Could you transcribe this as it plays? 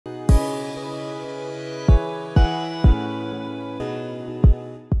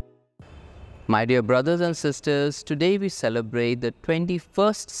My dear brothers and sisters, today we celebrate the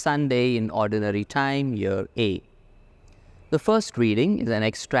 21st Sunday in Ordinary Time, Year A. The first reading is an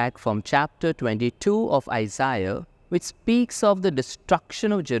extract from chapter 22 of Isaiah, which speaks of the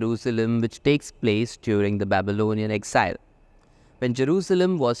destruction of Jerusalem which takes place during the Babylonian exile. When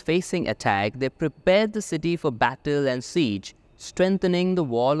Jerusalem was facing attack, they prepared the city for battle and siege, strengthening the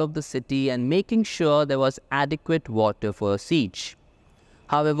wall of the city and making sure there was adequate water for a siege.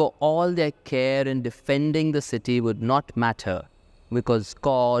 However, all their care in defending the city would not matter because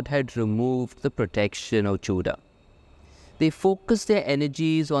God had removed the protection of Judah. They focused their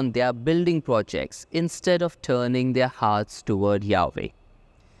energies on their building projects instead of turning their hearts toward Yahweh.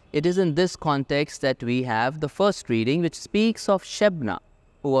 It is in this context that we have the first reading, which speaks of Shebna,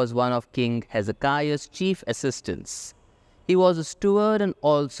 who was one of King Hezekiah's chief assistants. He was a steward and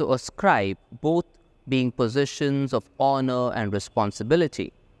also a scribe, both being positions of honor and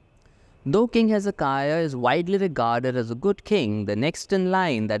responsibility. Though King Hezekiah is widely regarded as a good king, the next in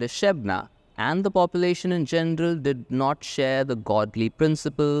line, that is Shebna, and the population in general did not share the godly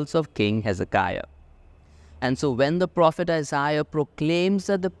principles of King Hezekiah. And so when the prophet Isaiah proclaims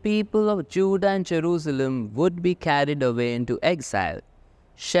that the people of Judah and Jerusalem would be carried away into exile,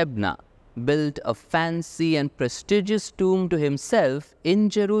 Shebna built a fancy and prestigious tomb to himself in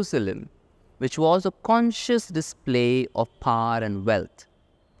Jerusalem, which was a conscious display of power and wealth.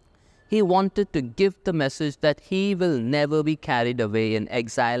 He wanted to give the message that he will never be carried away in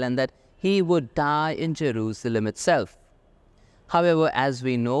exile and that he would die in Jerusalem itself. However, as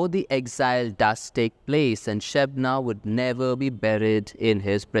we know, the exile does take place and Shebna would never be buried in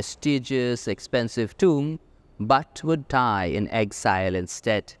his prestigious, expensive tomb, but would die in exile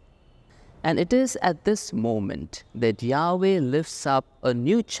instead. And it is at this moment that Yahweh lifts up a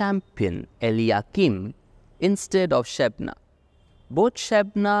new champion, Eliakim, instead of Shebna. Both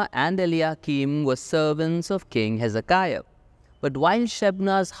Shebna and Eliakim were servants of King Hezekiah. But while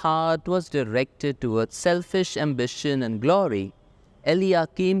Shebna's heart was directed towards selfish ambition and glory,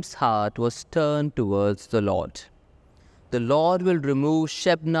 Eliakim's heart was turned towards the Lord. The Lord will remove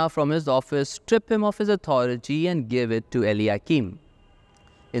Shebna from his office, strip him of his authority, and give it to Eliakim.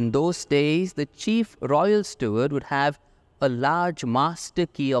 In those days, the chief royal steward would have a large master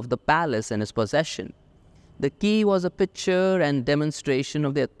key of the palace in his possession. The key was a picture and demonstration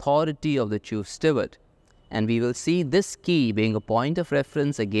of the authority of the chief steward. And we will see this key being a point of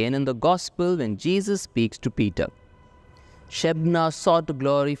reference again in the Gospel when Jesus speaks to Peter. Shebna sought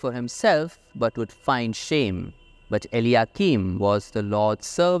glory for himself but would find shame. But Eliakim was the Lord's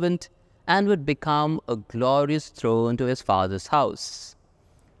servant and would become a glorious throne to his father's house.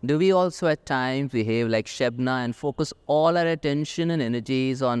 Do we also at times behave like Shebna and focus all our attention and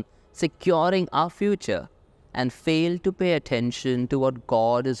energies on securing our future and fail to pay attention to what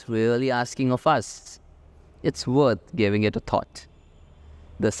God is really asking of us? It's worth giving it a thought.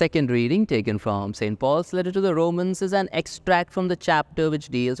 The second reading, taken from St. Paul's letter to the Romans, is an extract from the chapter which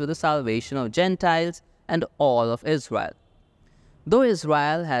deals with the salvation of Gentiles and all of Israel. Though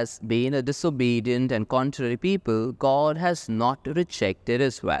Israel has been a disobedient and contrary people, God has not rejected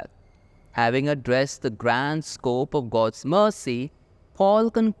Israel. Having addressed the grand scope of God's mercy,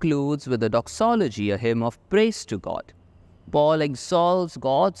 Paul concludes with a doxology, a hymn of praise to God. Paul exalts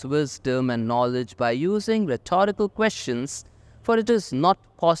God's wisdom and knowledge by using rhetorical questions, for it is not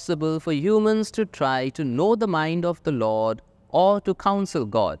possible for humans to try to know the mind of the Lord or to counsel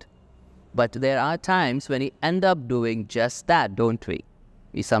God. But there are times when we end up doing just that, don't we?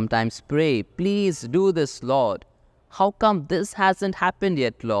 We sometimes pray, please do this, Lord. How come this hasn't happened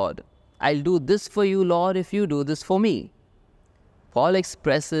yet, Lord? I'll do this for you, Lord, if you do this for me. Paul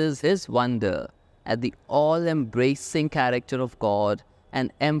expresses his wonder at the all-embracing character of God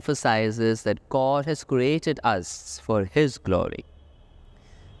and emphasizes that God has created us for his glory.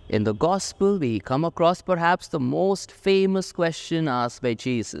 In the Gospel, we come across perhaps the most famous question asked by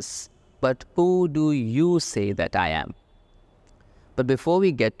Jesus. But who do you say that I am? But before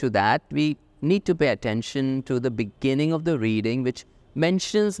we get to that, we need to pay attention to the beginning of the reading, which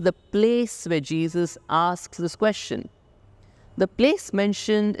mentions the place where Jesus asks this question. The place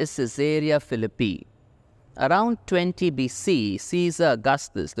mentioned is Caesarea Philippi. Around 20 BC, Caesar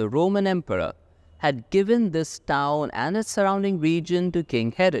Augustus, the Roman emperor, had given this town and its surrounding region to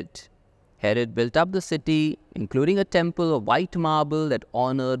King Herod. Herod built up the city, including a temple of white marble that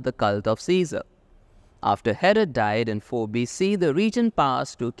honored the cult of Caesar. After Herod died in 4 BC, the region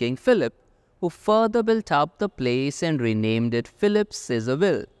passed to King Philip, who further built up the place and renamed it Philip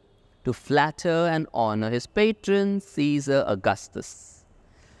Caesarville, to flatter and honor his patron, Caesar Augustus.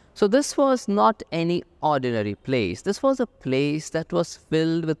 So this was not any ordinary place. This was a place that was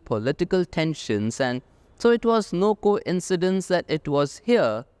filled with political tensions, and so it was no coincidence that it was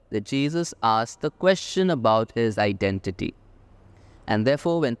here that Jesus asked the question about his identity. And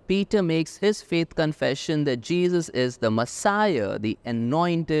therefore, when Peter makes his faith confession that Jesus is the Messiah, the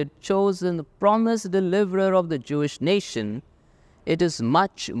anointed, chosen, promised deliverer of the Jewish nation, it is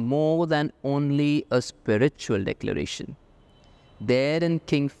much more than only a spiritual declaration. There in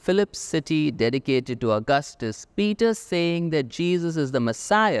King Philip's city dedicated to Augustus, Peter saying that Jesus is the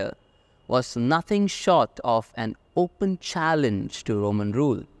Messiah was nothing short of an open challenge to Roman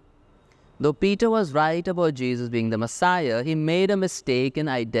rule. Though Peter was right about Jesus being the Messiah, he made a mistake in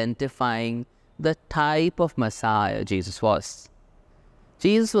identifying the type of Messiah Jesus was.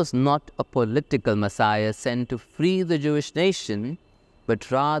 Jesus was not a political Messiah sent to free the Jewish nation, but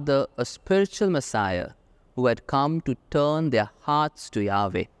rather a spiritual Messiah who had come to turn their hearts to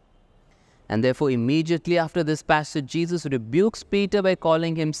Yahweh. And therefore, immediately after this passage, Jesus rebukes Peter by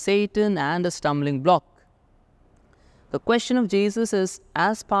calling him Satan and a stumbling block. The question of Jesus is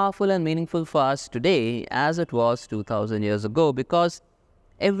as powerful and meaningful for us today as it was 2000 years ago, because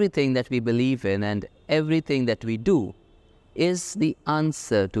everything that we believe in and everything that we do is the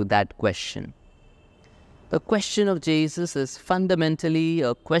answer to that question. The question of Jesus is fundamentally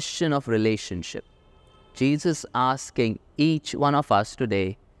a question of relationship. Jesus asking each one of us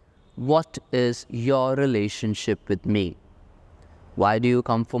today, what is your relationship with me? Why do you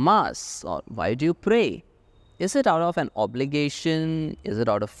come for Mass? Or why do you pray? Is it out of an obligation? Is it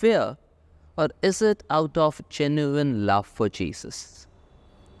out of fear? Or is it out of genuine love for Jesus?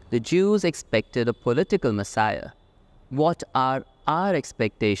 The Jews expected a political Messiah. What are our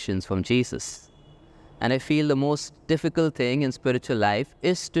expectations from Jesus? And I feel the most difficult thing in spiritual life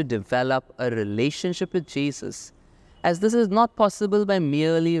is to develop a relationship with Jesus, as this is not possible by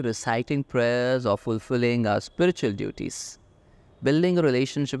merely reciting prayers or fulfilling our spiritual duties. Building a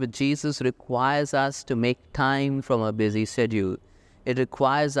relationship with Jesus requires us to make time from a busy schedule. It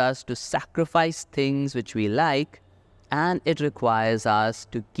requires us to sacrifice things which we like, and it requires us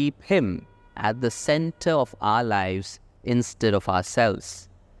to keep Him at the center of our lives instead of ourselves.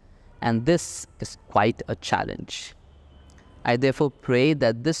 And this is quite a challenge. I therefore pray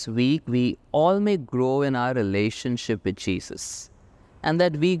that this week we all may grow in our relationship with Jesus, and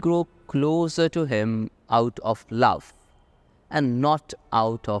that we grow closer to Him out of love and not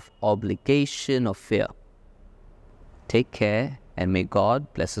out of obligation or fear. Take care, and may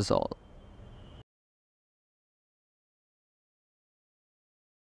God bless us all.